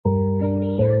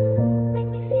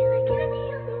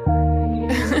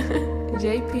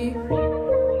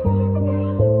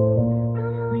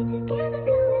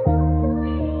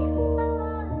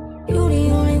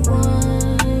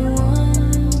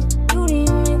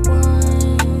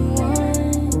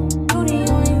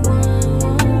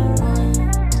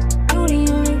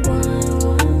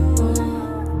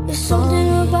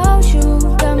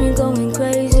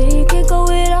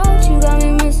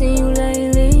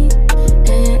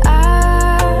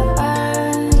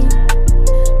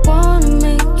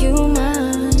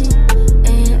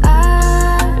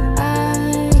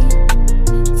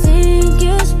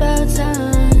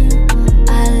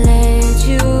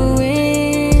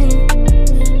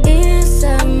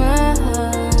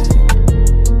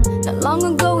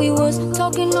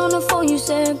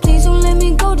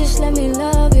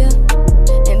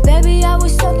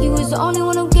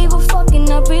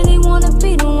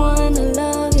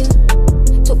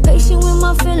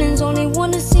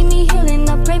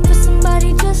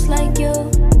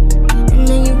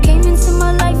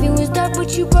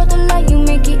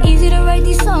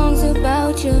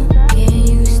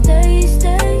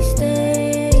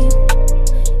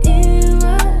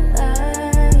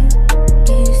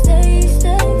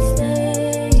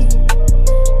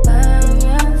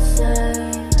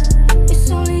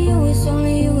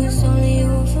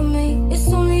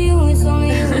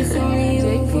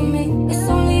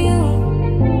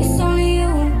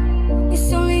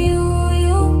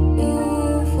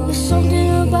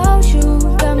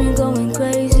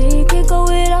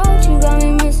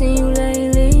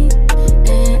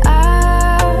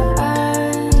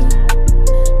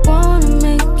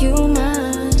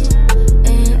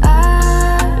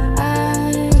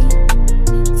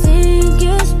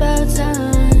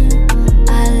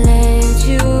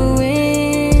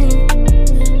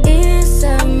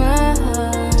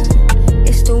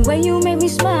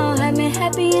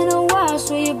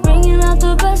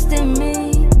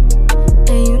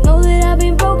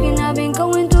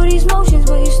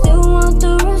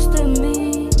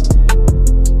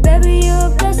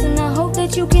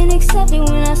that you can accept it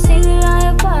when I say that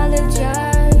I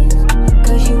apologize.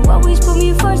 Cause you always put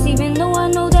me first, even though I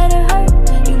know that it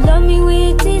hurt. You love me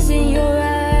with tears in your eyes.